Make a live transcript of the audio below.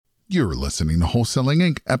You're listening to Wholesaling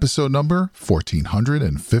Inc., episode number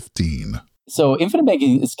 1415. So infinite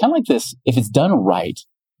banking is kind of like this. If it's done right,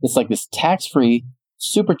 it's like this tax-free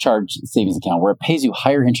supercharged savings account where it pays you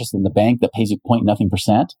higher interest than the bank that pays you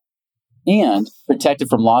 0.0% and protected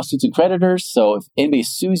from lawsuits and creditors. So if anybody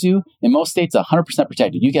sues you, in most states, 100%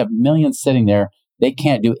 protected. You can have millions sitting there. They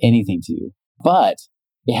can't do anything to you. But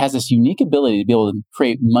it has this unique ability to be able to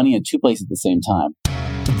create money in two places at the same time.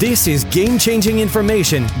 This is game-changing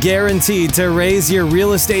information guaranteed to raise your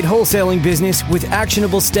real estate wholesaling business with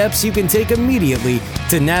actionable steps you can take immediately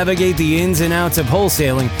to navigate the ins and outs of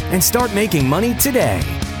wholesaling and start making money today.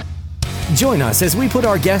 Join us as we put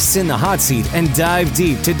our guests in the hot seat and dive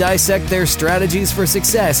deep to dissect their strategies for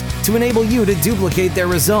success to enable you to duplicate their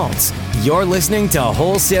results. You're listening to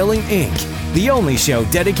Wholesaling Inc., the only show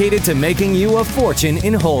dedicated to making you a fortune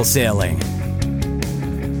in wholesaling.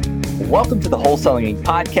 Welcome to the Wholesaling Inc.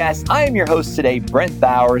 podcast. I am your host today, Brent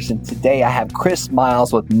Bowers, and today I have Chris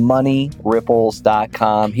Miles with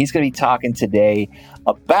MoneyRipples.com. He's going to be talking today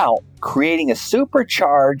about creating a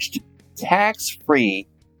supercharged, tax-free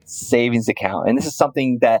savings account. And this is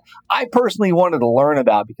something that I personally wanted to learn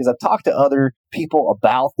about because I've talked to other people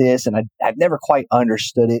about this and I've never quite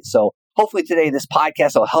understood it. So hopefully today, this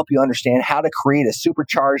podcast will help you understand how to create a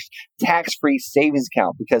supercharged tax-free savings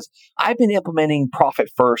account because I've been implementing Profit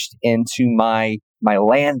First into my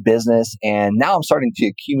land business. And now I'm starting to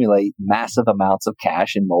accumulate massive amounts of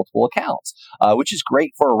cash in multiple accounts, which is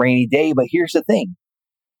great for a rainy day. But here's the thing.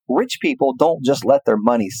 Rich people don't just let their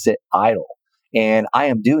money sit idle. And I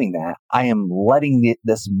am doing that. I am letting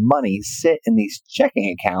this money sit in these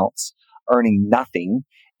checking accounts, earning nothing.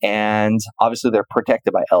 And obviously they're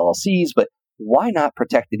protected by LLCs, but why not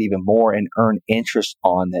protect it even more and earn interest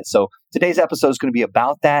on it? So today's episode is going to be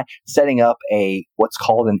about that, setting up what's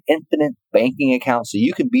called an infinite banking account so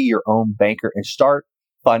you can be your own banker and start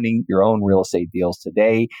funding your own real estate deals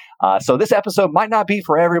today. So this episode might not be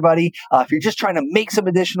for everybody. If you're just trying to make some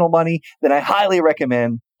additional money, then I highly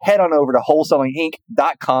recommend head on over to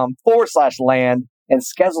wholesalinginc.com/land and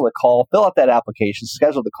schedule a call, fill out that application,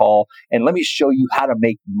 schedule the call, and let me show you how to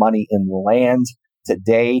make money in land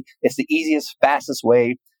today. It's the easiest, fastest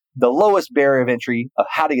way, the lowest barrier of entry of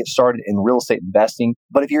how to get started in real estate investing.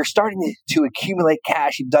 But if you're starting to accumulate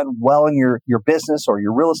cash, you've done well in your business or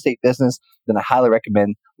your real estate business, then I highly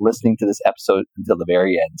recommend listening to this episode until the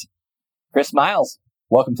very end. Chris Miles,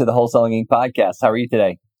 welcome to the Wholesaling Inc. podcast. How are you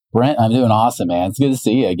today? Brent, I'm doing awesome, man. It's good to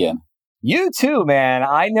see you again. You too, man.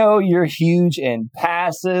 I know you're huge in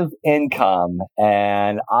passive income.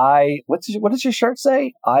 And what does your shirt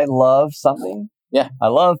say? I love something. Yeah. I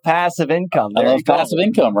love passive income. I love passive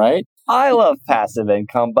income, right? I love passive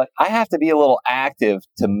income, but I have to be a little active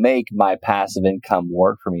to make my passive income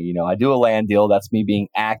work for me. You know, I do a land deal. That's me being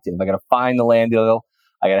active. I got to find the land deal.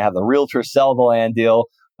 I got to have the realtor sell the land deal.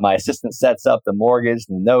 My assistant sets up the mortgage,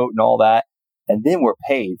 the note, and all that. And then we're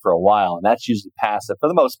paid for a while. And that's usually passive for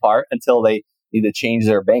the most part until they either change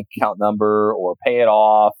their bank account number or pay it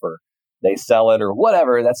off or they sell it or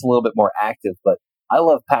whatever. That's a little bit more active. But I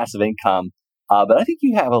love passive income. But I think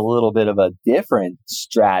you have a little bit of a different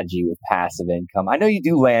strategy with passive income. I know you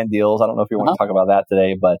do land deals. I don't know if you want to talk about that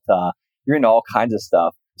today, but you're into all kinds of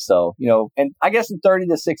stuff. So, and I guess in 30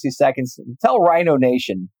 to 60 seconds, tell Rhino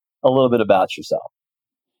Nation a little bit about yourself.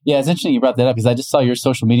 Yeah, it's interesting you brought that up because I just saw your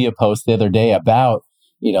social media post the other day about,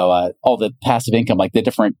 all the passive income, like the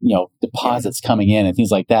different, deposits coming in and things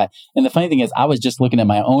like that. And the funny thing is I was just looking at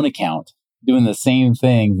my own account, doing the same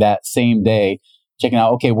thing that same day, checking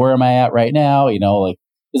out, okay, where am I at right now?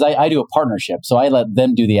 Because I do a partnership. So I let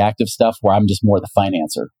them do the active stuff where I'm just more the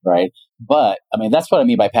financer, right? But that's what I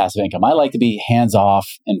mean by passive income. I like to be hands-off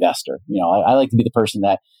investor. I like to be the person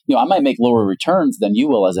that, I might make lower returns than you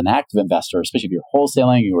will as an active investor, especially if you're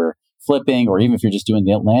wholesaling, you're flipping, or even if you're just doing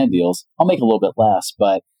the land deals, I'll make a little bit less.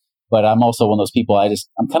 But I'm also one of those people,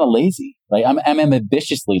 I'm kind of lazy. Like I'm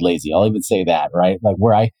ambitiously lazy. I'll even say that, right? Like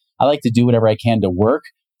where I like to do whatever I can to work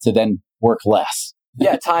to then work less.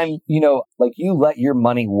 Yeah, time, like you let your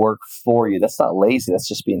money work for you. That's not lazy. That's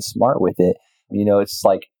just being smart with it. It's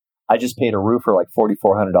like I just paid a roofer like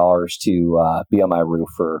 $4,400 to be on my roof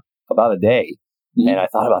for about a day. Mm-hmm. And I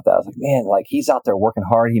thought about that. I was like, man, like he's out there working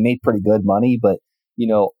hard. He made pretty good money. But,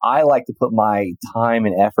 I like to put my time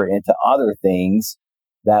and effort into other things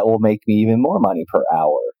that will make me even more money per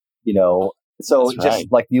hour, So That's just right.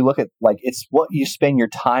 like you look at like it's what you spend your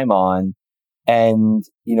time on. And,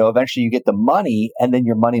 eventually you get the money and then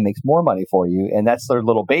your money makes more money for you. And that's their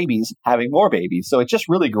little babies having more babies. So it just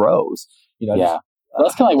really grows, Yeah. Well,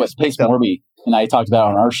 that's kind of like what Pace Morby and I talked about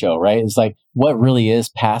on our show, right? It's like, what really is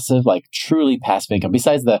passive, like truly passive income,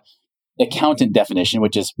 besides the accountant definition,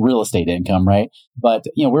 which is real estate income, right? But,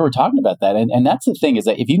 we were talking about that. And that's the thing is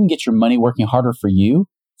that if you can get your money working harder for you,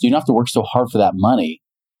 so you don't have to work so hard for that money,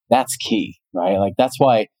 that's key, right? Like that's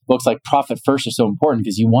why books like Profit First are so important,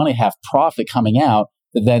 because you want to have profit coming out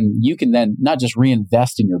that then you can then not just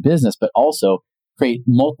reinvest in your business, but also create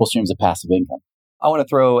multiple streams of passive income. I want to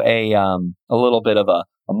throw a little bit of a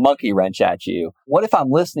monkey wrench at you. What if I'm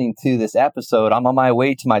listening to this episode? I'm on my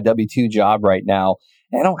way to my W-2 job right now,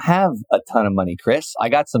 and I don't have a ton of money, Chris. I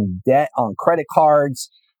got some debt on credit cards.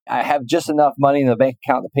 I have just enough money in the bank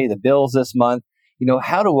account to pay the bills this month.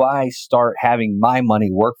 How do I start having my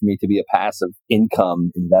money work for me to be a passive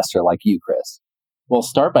income investor like you, Chris? Well,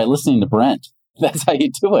 start by listening to Brent. That's how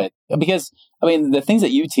you do it. Because, the things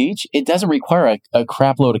that you teach, it doesn't require a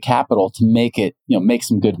crap load of capital to make it, make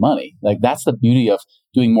some good money. Like that's the beauty of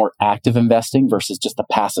doing more active investing versus just the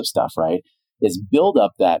passive stuff, right? Is build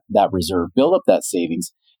up that reserve, build up that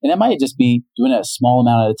savings. And that might just be doing it a small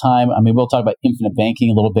amount at a time. We'll talk about infinite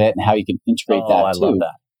banking a little bit and how you can integrate that too. I love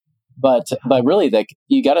that. But really, like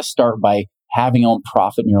you got to start by having your own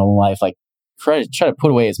profit in your own life. Like try to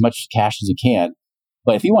put away as much cash as you can.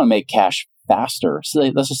 But if you want to make cash faster, so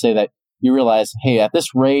let's just say that you realize, hey, at this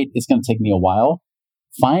rate, it's going to take me a while.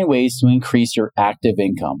 Find ways to increase your active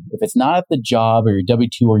income. If it's not at the job or your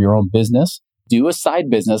W-2 or your own business, do a side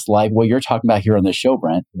business like what you're talking about here on this show,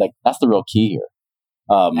 Brent. Like that's the real key here.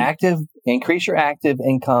 Increase your active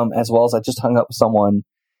income, as well as I just hung up with someone.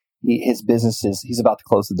 His business he's about to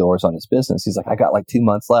close the doors on his business. He's like, I got like 2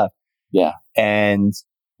 months left. Yeah. And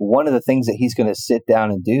one of the things that he's going to sit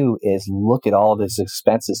down and do is look at all of his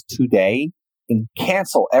expenses today and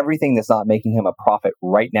cancel everything that's not making him a profit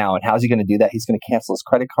right now. And how's he going to do that? He's going to cancel his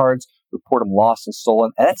credit cards, report them lost and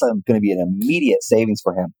stolen. And that's going to be an immediate savings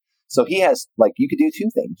for him. So he has, you could do two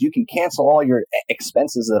things. You can cancel all your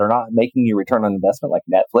expenses that are not making you return on investment, like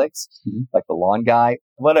Netflix, like the lawn guy,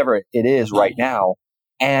 whatever it is right now,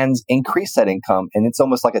 and increase that income. And it's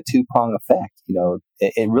almost like a two-prong effect.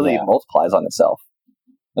 It really multiplies on itself.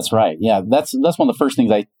 That's right. Yeah. That's one of the first things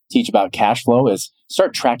I teach about cash flow is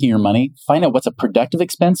start tracking your money. Find out what's a productive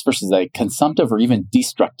expense versus a consumptive or even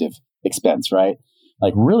destructive expense, right?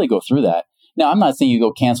 Like really go through that. Now, I'm not saying you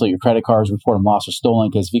go cancel your credit cards, report them lost or stolen,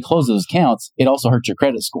 because if you close those accounts, it also hurts your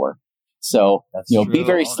credit score. So, be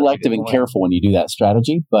very selective and careful when you do that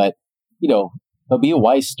strategy, but be a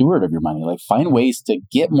wise steward of your money. Like find ways to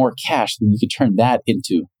get more cash that you can turn that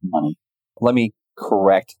into money. Let me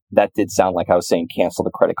correct. That did sound like I was saying cancel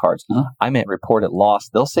the credit cards. I meant report it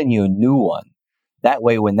lost. They'll send you a new one. That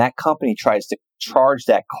way, when that company tries to charge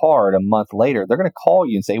that card a month later, they're going to call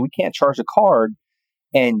you and say, we can't charge the card.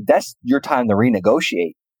 And that's your time to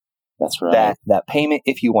renegotiate. That's right. That payment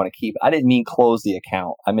if you want to keep. I didn't mean close the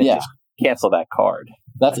account. I meant just cancel that card.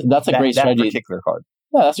 That's a great strategy. That particular card.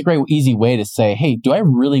 Yeah, that's a great easy way to say, hey, do I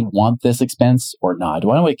really want this expense or not?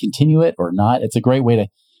 Do I want to continue it or not? It's a great way to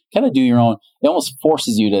kind of do your own. It almost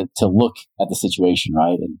forces you to look at the situation,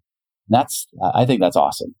 right? And I think that's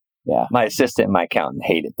awesome. Yeah. My assistant and my accountant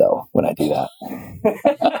hate it though when I do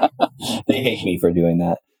that. They hate me for doing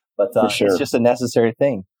that. But for sure. It's just a necessary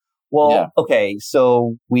thing. Well, okay,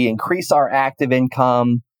 so we increase our active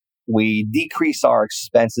income, we decrease our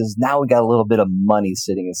expenses. Now we got a little bit of money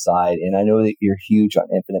sitting aside. And I know that you're huge on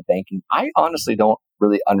infinite banking. I honestly don't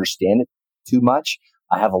really understand it too much.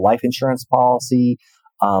 I have a life insurance policy.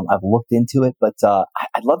 I've looked into it, but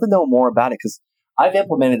I'd love to know more about it because I've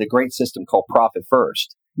implemented a great system called Profit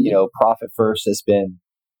First. Profit First has been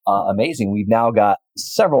amazing. We've now got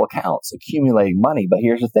several accounts accumulating money, but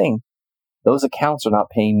here's the thing. Those accounts are not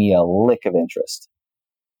paying me a lick of interest.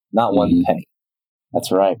 Not one penny.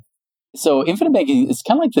 That's right. So infinite banking is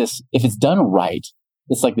kind of like this. If it's done right,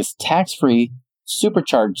 it's like this tax-free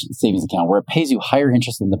supercharged savings account where it pays you higher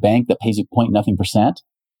interest than the bank that pays you 0.0%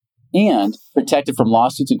 and protected from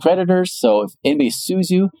lawsuits and creditors. So if anybody sues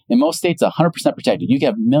you, in most states, 100% protected. You can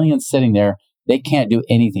have millions sitting there. They can't do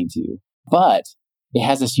anything to you. But it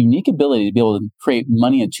has this unique ability to be able to create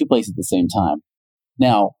money in two places at the same time.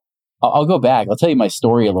 Now, I'll go back. I'll tell you my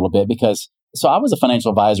story a little bit because so I was a financial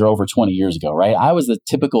advisor over 20 years ago, right? I was the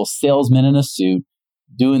typical salesman in a suit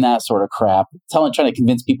doing that sort of crap, trying to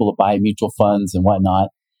convince people to buy mutual funds and whatnot.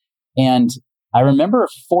 And I remember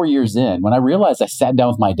 4 years in when I realized I sat down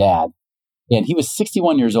with my dad and he was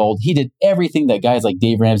 61 years old. He did everything that guys like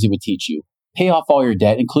Dave Ramsey would teach you. Pay off all your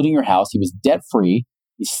debt, including your house. He was debt free.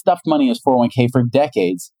 He stuffed money in his 401k for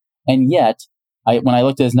decades. And yet, when I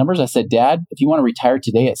looked at his numbers, I said, Dad, if you want to retire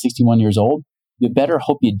today at 61 years old, you better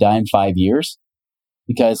hope you die in 5 years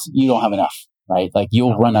because you don't have enough, right? Like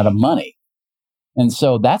you'll run out of money. And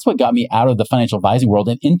so that's what got me out of the financial advising world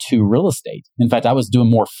and into real estate. In fact, I was doing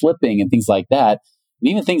more flipping and things like that. And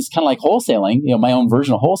even things kind of like wholesaling, my own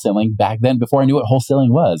version of wholesaling back then before I knew what wholesaling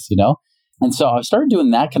was. And so I started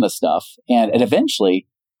doing that kind of stuff. And eventually,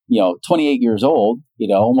 28 years old,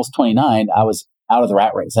 almost 29, I was out of the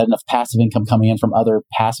rat race. I had enough passive income coming in from other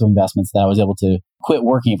passive investments that I was able to quit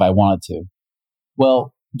working if I wanted to.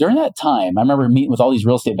 Well, during that time, I remember meeting with all these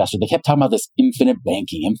real estate investors. They kept talking about this infinite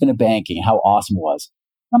banking, how awesome it was.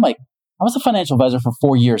 I'm like, I was a financial advisor for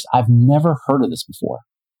 4 years. I've never heard of this before.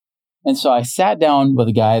 And so I sat down with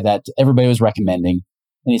a guy that everybody was recommending,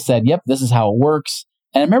 and he said, yep, this is how it works.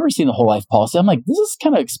 And I remember seeing the whole life policy. I'm like, this is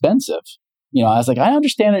kind of expensive. I was like, I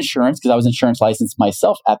understand insurance because I was insurance licensed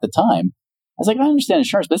myself at the time. I was like, I understand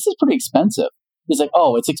insurance, but this is pretty expensive. He's like,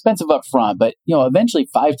 oh, it's expensive up front, but eventually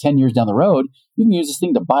 5-10 years down the road, you can use this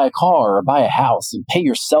thing to buy a car or buy a house and pay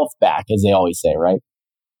yourself back, as they always say, right?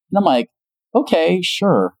 And I'm like, okay,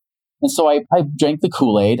 sure. And so I drank the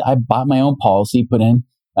Kool-Aid. I bought my own policy, put in,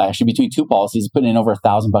 actually between two policies, put in over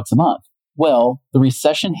 $1,000 a month. Well, the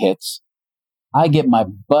recession hits. I get my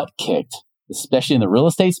butt kicked, especially in the real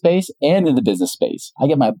estate space and in the business space. I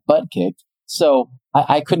get my butt kicked. So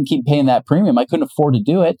I couldn't keep paying that premium. I couldn't afford to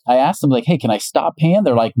do it. I asked them like, hey, can I stop paying?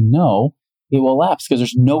 They're like, no, it will lapse because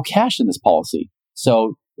there's no cash in this policy.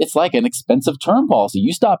 So it's like an expensive term policy.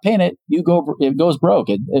 You stop paying it, it goes broke.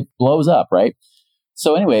 It blows up, right?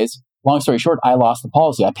 So anyways, long story short, I lost the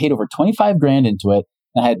policy. I paid over 25 grand into it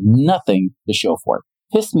and I had nothing to show for it.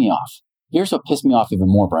 Pissed me off. Here's what pissed me off even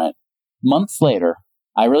more, Brent. Months later,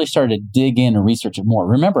 I really started to dig in and research it more.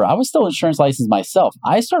 Remember, I was still insurance licensed myself.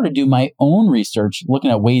 I started to do my own research,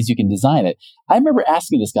 looking at ways you can design it. I remember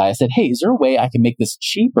asking this guy, I said, hey, is there a way I can make this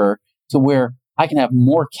cheaper to where I can have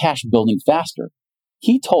more cash building faster?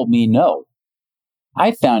 He told me no.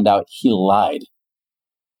 I found out he lied.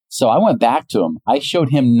 So I went back to him. I showed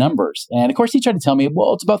him numbers. And of course, he tried to tell me,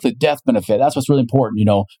 well, it's about the death benefit. That's what's really important,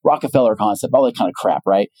 Rockefeller concept, all that kind of crap,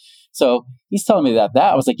 right? So he's telling me that.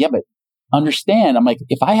 I was like, yeah, but understand, I'm like,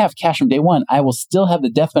 if I have cash from day one, I will still have the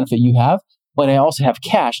death benefit you have, but I also have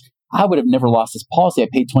cash. I would have never lost this policy I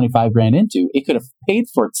paid 25 grand into. It could have paid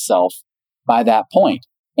for itself by that point.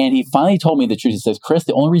 And he finally told me the truth. He says, Chris,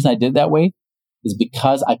 the only reason I did that way is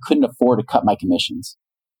because I couldn't afford to cut my commissions.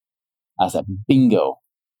 I said, bingo.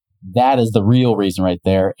 That is the real reason right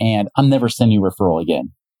there. And I'm never sending you a referral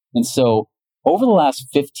again. And so over the last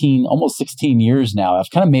 15, almost 16 years now,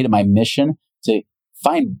 I've kind of made it my mission to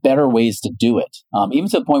find better ways to do it, even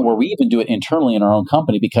to the point where we even do it internally in our own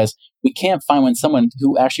company because we can't find someone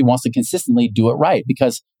who actually wants to consistently do it right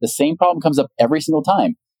because the same problem comes up every single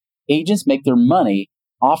time. Agents make their money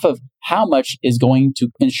off of how much is going to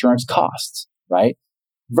insurance costs, right?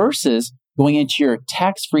 Versus going into your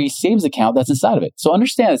tax-free savings account that's inside of it. So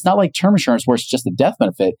understand, it's not like term insurance where it's just a death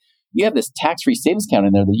benefit. You have this tax-free savings account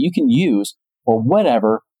in there that you can use for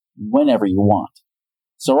whatever, whenever you want.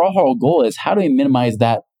 So our whole goal is how do we minimize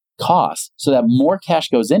that cost so that more cash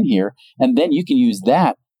goes in here and then you can use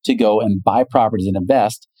that to go and buy properties and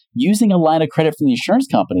invest using a line of credit from the insurance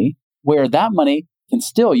company where that money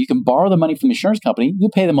you can borrow the money from the insurance company, you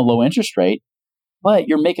pay them a low interest rate, but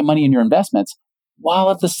you're making money in your investments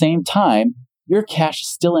while at the same time, your cash is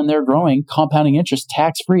still in there growing, compounding interest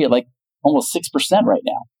tax-free at like almost 6% right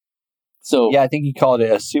now. So yeah, I think you called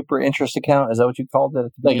it a super interest account. Is that what you called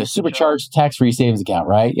it? Like a supercharged tax-free savings account,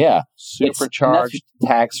 right? Yeah. Supercharged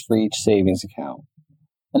tax-free savings account.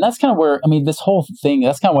 And that's kind of where, this whole thing,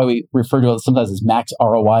 that's kind of why we refer to it sometimes as max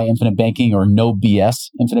ROI infinite banking or no BS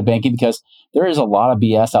infinite banking, because there is a lot of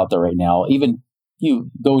BS out there right now. Even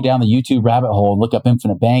you go down the YouTube rabbit hole and look up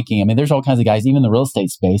infinite banking. There's all kinds of guys, even in the real estate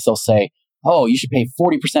space, they'll say, oh, you should pay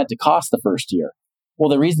 40% to cost the first year. Well,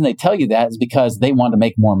 the reason they tell you that is because they want to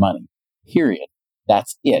make more money. Period.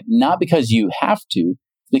 That's it. Not because you have to,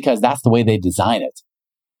 because that's the way they design it.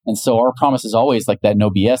 And so our promise is always like that no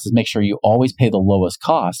BS is make sure you always pay the lowest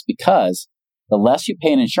cost because the less you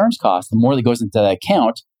pay in insurance costs, the more that goes into that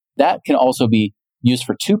account. That can also be used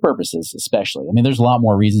for two purposes, especially. There's a lot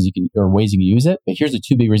more reasons or ways you can use it, but here's the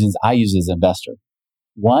two big reasons I use it as an investor.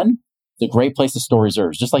 One, it's a great place to store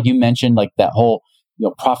reserves. Just like you mentioned, like that whole,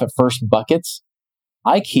 profit first buckets.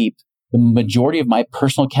 I keep the majority of my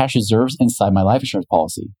personal cash reserves inside my life insurance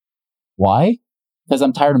policy. Why? Because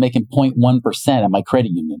I'm tired of making 0.1% at my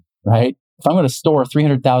credit union, right? If I'm going to store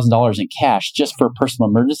 $300,000 in cash just for personal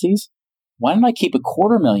emergencies, why don't I keep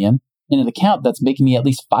 $250,000 in an account that's making me at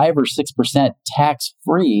least 5 or 6% tax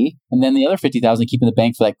free, and then the other $50,000 keep in the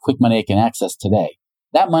bank for that quick money I can access today?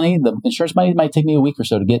 That money, the insurance money, might take me a week or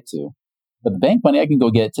so to get to, but the bank money I can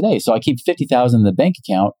go get today. So I keep $50,000 in the bank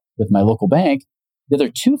account with my local bank. The other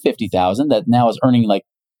 $250,000 that now is earning like,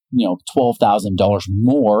 $12,000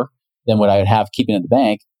 more than what I would have keeping in the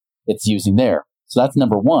bank, it's using there. So that's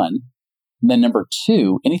number one. And then number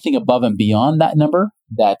two, anything above and beyond that number,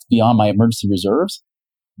 that's beyond my emergency reserves,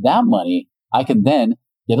 that money, I can then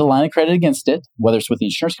get a line of credit against it, whether it's with the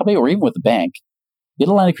insurance company or even with the bank, get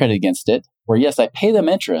a line of credit against it, where yes, I pay them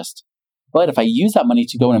interest, but if I use that money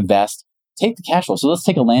to go and invest, take the cash flow. So let's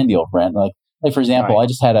take a land deal, Brent. Like for example, Right. I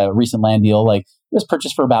just had a recent land deal, like it was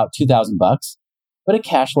purchased for about $2,000, but it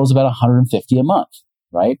cash flows about $150 a month,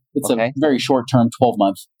 right? It's a very short-term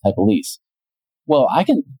 12-month type of lease. Well, I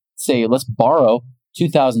can say, let's borrow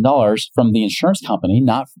 $2,000 from the insurance company,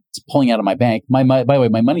 not pulling out of my bank. By the way,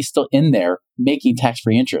 my money's still in there making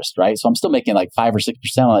tax-free interest, right? So I'm still making like 5 or 6%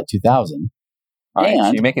 on that $2,000. All right, And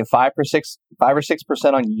so you're making 5 or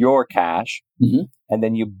 6% on your cash, and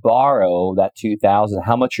then you borrow that $2,000.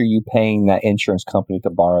 How much are you paying that insurance company to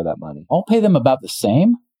borrow that money? I'll pay them about the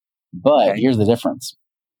same, but here's the difference: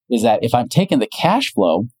 is that if I'm taking the cash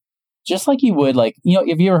flow, just like you would, like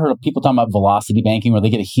have you ever heard of people talking about velocity banking, where they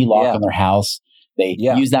get a HELOC on their house, they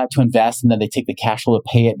use that to invest, and then they take the cash flow to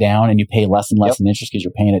pay it down, and you pay less and less in interest because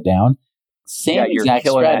you're paying it down. Same exact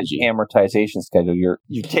strategy. That amortization schedule.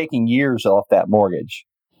 You're taking years off that mortgage.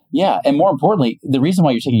 Yeah, and more importantly, the reason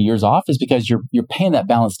why you're taking years off is because you're paying that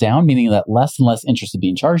balance down, meaning that less and less interest is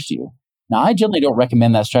being charged to you. Now, I generally don't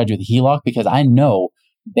recommend that strategy with a HELOC because I know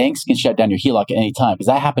banks can shut down your HELOC at any time, because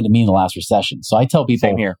that happened to me in the last recession. So I tell people,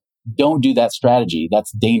 Same here. Don't do that strategy.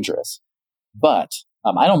 That's dangerous. But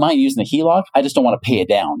I don't mind using the HELOC. I just don't want to pay it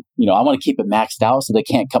down. I want to keep it maxed out so they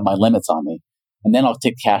can't cut my limits on me. And then I'll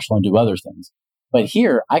take cash flow and do other things. But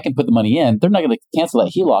here, I can put the money in. They're not going to cancel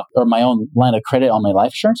that HELOC or my own line of credit on my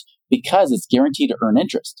life insurance because it's guaranteed to earn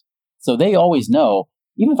interest. So they always know,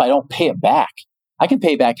 even if I don't pay it back, I can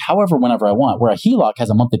pay back whenever I want. Where a HELOC has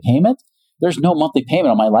a monthly payment, there's no monthly payment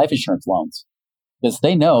on my life insurance loans because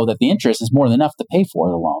they know that the interest is more than enough to pay for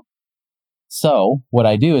the loan. So what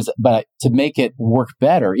I do is, but to make it work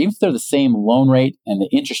better, even if they're the same loan rate and the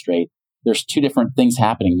interest rate, there's two different things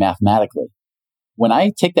happening mathematically. When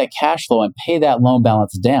I take that cash flow and pay that loan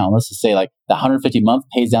balance down, let's just say like the 150 month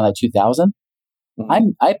pays down that 2,000,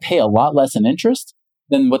 I pay a lot less in interest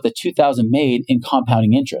than what the 2,000 made in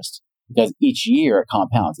compounding interest, because each year it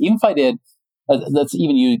compounds. Even if I did, let's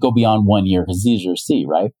even you go beyond 1 year because it's easier to see,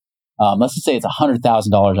 right? Let's just say it's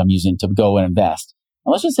 $100,000 I'm using to go and invest.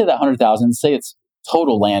 And let's just say that 100,000, say it's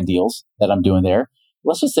total land deals that I'm doing there.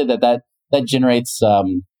 Let's just say that generates,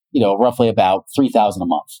 roughly about 3,000 a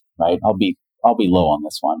month, right? I'll be low on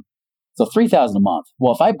this one. So 3,000 a month.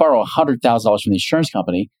 Well, if I borrow $100,000 from the insurance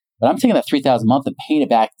company, but I'm taking that 3,000 a month and paying it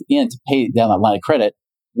back in to pay down that line of credit,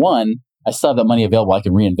 one, I still have that money available. I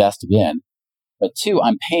can reinvest again. But two,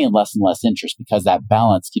 I'm paying less and less interest because that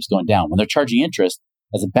balance keeps going down. When they're charging interest,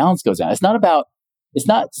 as the balance goes down, it's not about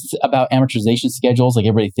amortization schedules like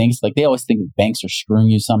everybody thinks. Like they always think banks are screwing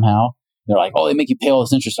you somehow. They're like, oh, they make you pay all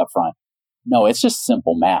this interest up front. No, it's just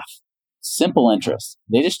simple math. Simple interest.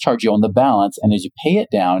 They just charge you on the balance, and as you pay it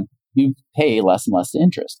down, you pay less and less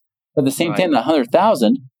interest. But at the same time, the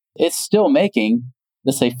 100,000, it's still making,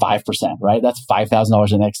 let's say 5%, right? That's $5,000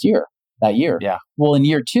 the next year, that year. Yeah. Well, in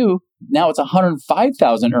year two, now it's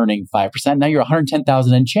 105,000 earning 5%. Now you're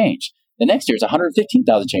 110,000 and change. The next year it's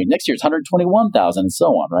 115,000 change. Next year it's 121,000 and so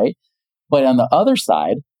on, right? But on the other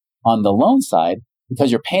side, on the loan side,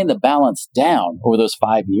 because you're paying the balance down over those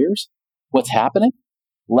 5 years, what's happening?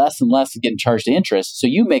 Less and less is getting charged to interest. So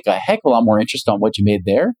you make a heck of a lot more interest on what you made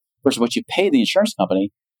there versus what you pay the insurance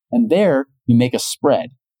company. And there you make a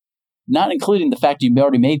spread, not including the fact you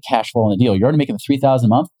already made cash flow on the deal. You're already making the $3,000 a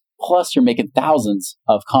month, plus you're making thousands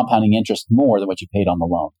of compounding interest more than what you paid on the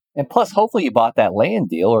loan. And plus, hopefully you bought that land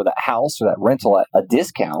deal or that house or that rental at a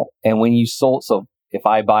discount. And when you sold, so if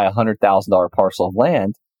I buy a $100,000 parcel of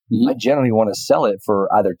land, I generally want to sell it for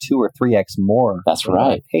either 2 or 3x more. That's than right.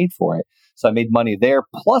 what I paid for it. So I made money there,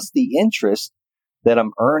 plus the interest that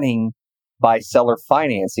I'm earning by seller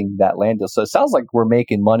financing that land deal. So it sounds like we're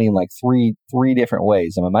making money in like three different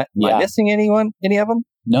ways. Am I missing any of them?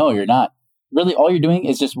 No, you're not. Really, all you're doing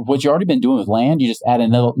is just what you've already been doing with land. You just add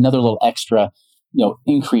another little extra,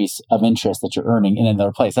 increase of interest that you're earning in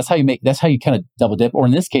another place. That's how you kind of double dip. Or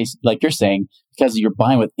in this case, like you're saying, because you're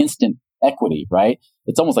buying with instant equity, right?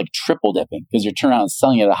 It's almost like triple dipping because you're turning around and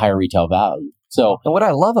selling it at a higher retail value. So, and what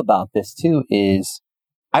I love about this too is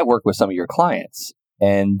I work with some of your clients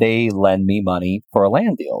and they lend me money for a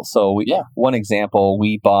land deal. So one example,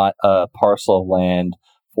 we bought a parcel of land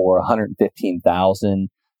for $115,000.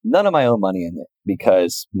 None of my own money in it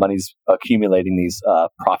because money's accumulating these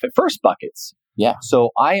profit first buckets. Yeah.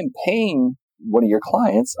 So I am paying one of your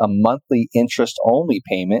clients a monthly interest only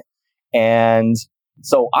payment. And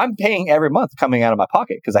so I'm paying every month coming out of my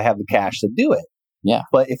pocket because I have the cash to do it. Yeah.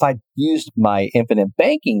 But if I used my infinite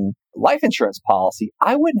banking life insurance policy,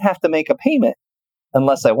 I wouldn't have to make a payment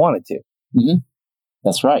unless I wanted to. Mm-hmm.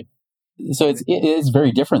 That's right. So it is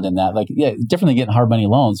very different than that. Like, yeah, different than getting hard money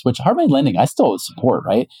loans, which hard money lending, I still support,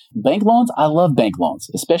 right? Bank loans, I love bank loans,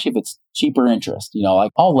 especially if it's cheaper interest.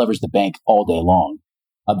 Like I'll leverage the bank all day long.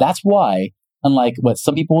 That's why, unlike what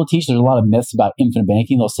some people will teach, there's a lot of myths about infinite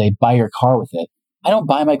banking. They'll say, buy your car with it. I don't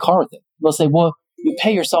buy my car with it. They'll say, well, you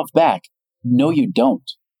pay yourself back. No, you don't.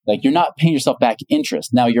 Like you're not paying yourself back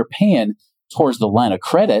interest. Now you're paying towards the line of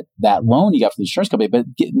credit, that loan you got from the insurance company, but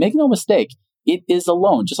make no mistake, it is a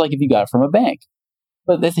loan, just like if you got it from a bank.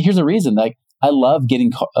 But here's the reason. Like I love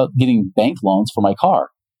getting bank loans for my car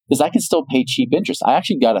because I can still pay cheap interest. I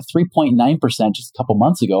actually got a 3.9% just a couple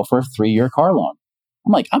months ago for a 3-year car loan.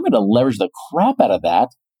 I'm like, I'm going to leverage the crap out of that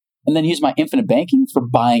and then use my infinite banking for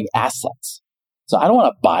buying assets. So I don't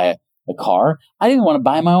want to buy a car. I didn't want to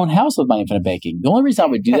buy my own house with my infinite banking. The only reason I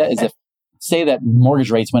would do that is if, say that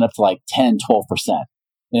mortgage rates went up to like 10, 12%.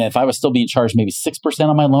 And if I was still being charged maybe 6%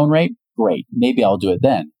 on my loan rate, great. Maybe I'll do it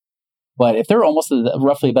then. But if they're almost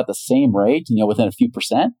roughly about the same rate, within a few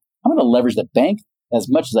percent, I'm going to leverage the bank as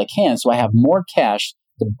much as I can so I have more cash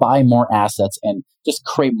to buy more assets and just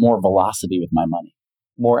create more velocity with my money.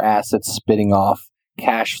 More assets spitting off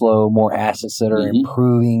cash flow, more assets that are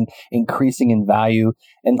improving, increasing in value.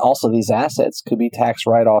 And also these assets could be tax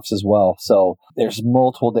write-offs as well. So there's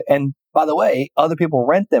multiple. And by the way, other people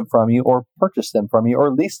rent them from you or purchase them from you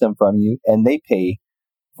or lease them from you, and they pay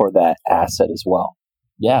for that asset as well.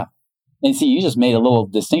 Yeah. And see, you just made a little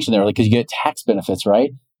distinction there, like, because you get tax benefits,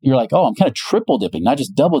 right? You're like, oh, I'm kind of triple dipping, not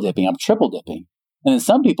just double dipping, I'm triple dipping. And then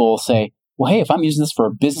some people will say, well, hey, if I'm using this for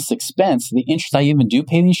a business expense, the interest I even do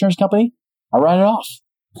pay the insurance company, I write it off.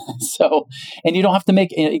 So, and you don't have to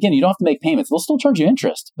make payments. They'll still charge you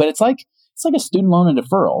interest, but it's like a student loan and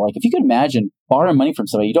deferral. Like if you could imagine borrowing money from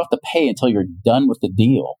somebody, you don't have to pay until you're done with the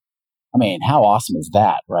deal. I mean, how awesome is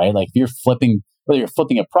that, right? Like if whether you're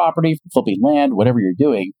flipping a property, flipping land, whatever you're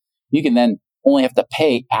doing, you can then only have to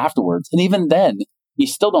pay afterwards. And even then, you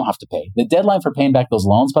still don't have to pay. The deadline for paying back those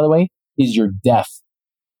loans, by the way, is your death.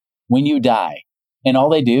 When you die. And all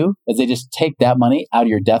they do is they just take that money out of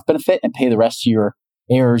your death benefit and pay the rest to your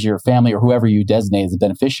heirs, your family, or whoever you designate as a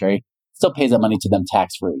beneficiary, still pays that money to them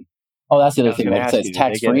tax-free. Oh, that's the other thing. Like I said, it's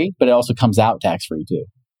tax-free, but it also comes out tax-free too.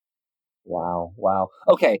 Wow.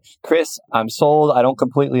 Okay, Chris, I'm sold. I don't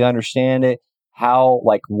completely understand it.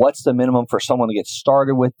 What's the minimum for someone to get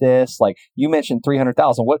started with this? Like you mentioned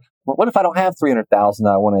 300,000. What if I don't have 300,000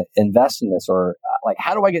 that I want to invest in this? Or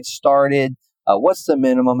how do I get started? What's the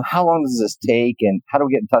minimum? How long does this take? And how do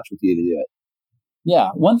we get in touch with you to do it?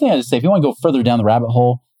 Yeah. One thing I just say, if you want to go further down the rabbit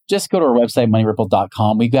hole, just go to our website,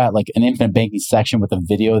 moneyripple.com. We've got like an infinite banking section with a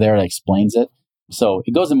video there that explains it. So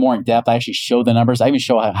it goes in more in depth. I actually show the numbers. I even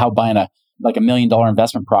show how buying a $1 million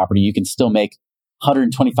investment property, you can still make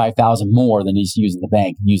 $125,000 more than just using the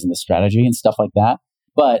bank, using the strategy and stuff like that.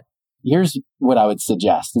 But here's what I would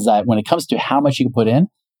suggest is that when it comes to how much you can put in,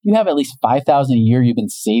 you have at least $5,000 a year you've been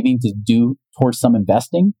saving to do towards some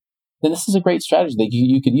investing, then this is a great strategy that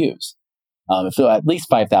you could use. So at least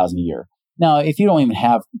 $5,000 a year. Now, if you don't even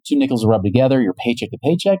have 2 nickels to rub together, you're paycheck to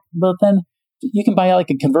paycheck, but then you can buy like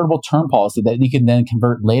a convertible term policy that you can then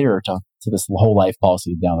convert later to this whole life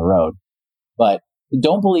policy down the road. But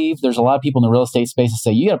don't believe there's a lot of people in the real estate space that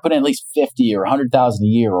say you got to put in at least 50 or 100,000 a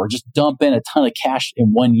year, or just dump in a ton of cash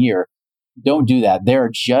in 1 year. Don't do that. They're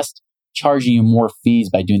just charging you more fees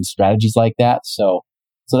by doing strategies like that. So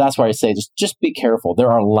that's why I say just be careful.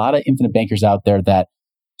 There are a lot of infinite bankers out there that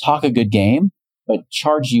talk a good game, but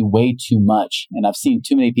charge you way too much. And I've seen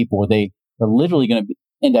too many people where they are literally going to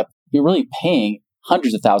end up really paying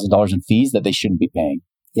hundreds of thousands of dollars in fees that they shouldn't be paying.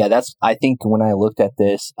 Yeah, I think when I looked at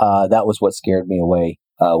this, that was what scared me away,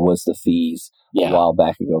 was the fees a while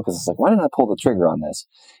back ago. Because it's like, why didn't I pull the trigger on this?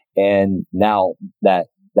 And now that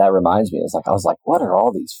reminds me, I was like, what are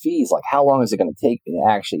all these fees? Like, how long is it going to take me to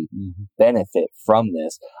actually benefit from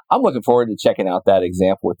this? I'm looking forward to checking out that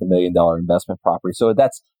example with the $1 million investment property. So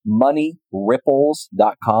that's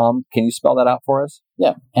moneyripples.com. Can you spell that out for us?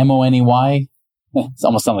 Yeah. M-O-N-E-Y. It's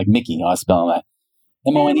almost sound like Mickey. I was spelling that.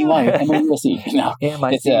 M-O-N-E-Y. M-O-U-S-E. No,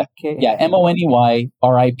 it's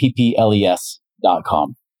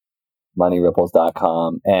MONEYRIPPLES.com.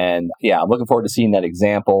 moneyripples.com. And I'm looking forward to seeing that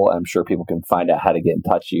example. I'm sure people can find out how to get in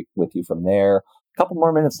touch with you from there. A couple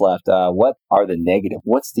more minutes left. What are the negative?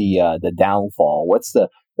 What's the downfall? What's the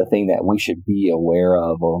thing that we should be aware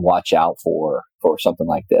of or watch out for something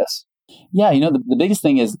like this? Yeah, the biggest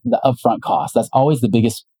thing is the upfront cost. That's always the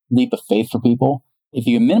biggest leap of faith for people. If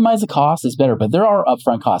you can minimize the cost, it's better, but there are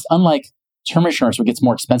upfront costs. Unlike term insurance, where it gets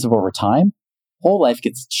more expensive over time, whole life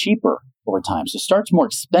gets cheaper over time. So it starts more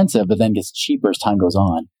expensive, but then gets cheaper as time goes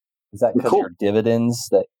on. Is that because of your dividends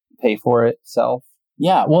that pay for itself?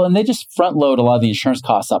 Yeah, well, and they just front load a lot of the insurance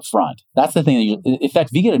costs up front. That's the thing. In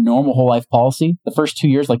fact, if you get a normal whole life policy, the first 2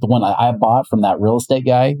 years, like the one I bought from that real estate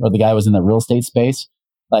guy, or the guy who was in the real estate space,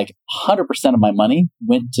 like 100% of my money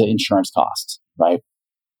went to insurance costs, right?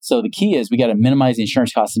 So the key is we got to minimize the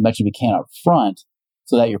insurance costs as much as we can up front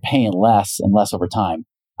so that you're paying less and less over time.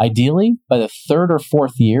 Ideally, by the third or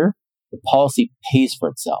fourth year, the policy pays for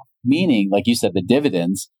itself, meaning, like you said, the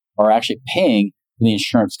dividends are actually paying the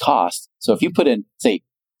insurance cost. So if you put in, say,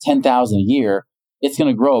 $10,000 a year, it's going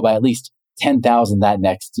to grow by at least $10,000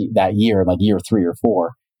 that year, like year 3 or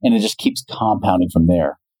 4, and it just keeps compounding from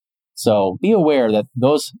there. So be aware that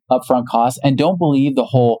those upfront costs, and don't believe the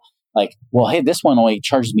whole like, well, hey, this one only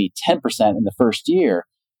charges me 10% in the first year.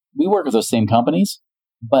 We work with those same companies,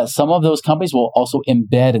 but some of those companies will also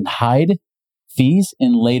embed and hide fees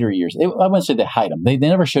in later years. I wouldn't say they hide them. They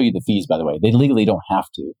never show you the fees, by the way. They legally don't have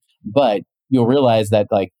to, but you'll realize that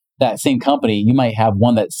like that same company, you might have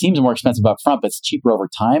one that seems more expensive up front, but it's cheaper over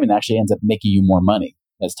time and actually ends up making you more money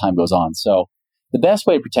as time goes on. So the best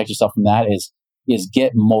way to protect yourself from that is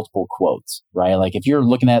get multiple quotes, right? Like if you're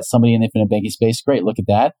looking at somebody in the infinite banking space, great, look at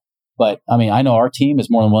that. But I mean, I know our team is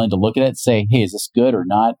more than willing to look at it and say, hey, is this good or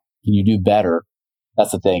not? Can you do better?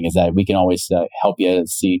 That's the thing, is that we can always help you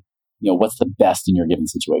see, what's the best in your given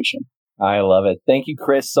situation. I love it. Thank you,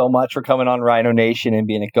 Chris, so much for coming on Rhino Nation and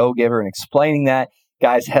being a go-giver and explaining that.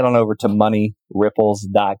 Guys, head on over to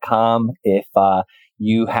moneyripples.com if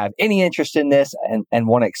you have any interest in this and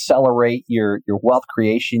want to accelerate your wealth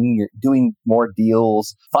creation, you're doing more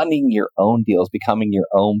deals, funding your own deals, becoming your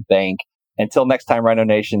own bank. Until next time, Rhino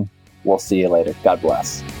Nation, we'll see you later. God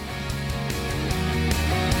bless.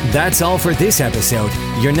 That's all for this episode.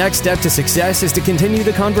 Your next step to success is to continue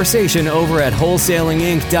the conversation over at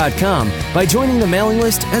wholesalinginc.com by joining the mailing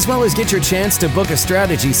list, as well as get your chance to book a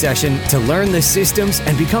strategy session to learn the systems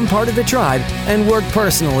and become part of the tribe and work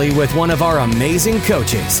personally with one of our amazing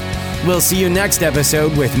coaches. We'll see you next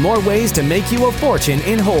episode with more ways to make you a fortune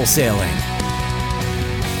in wholesaling.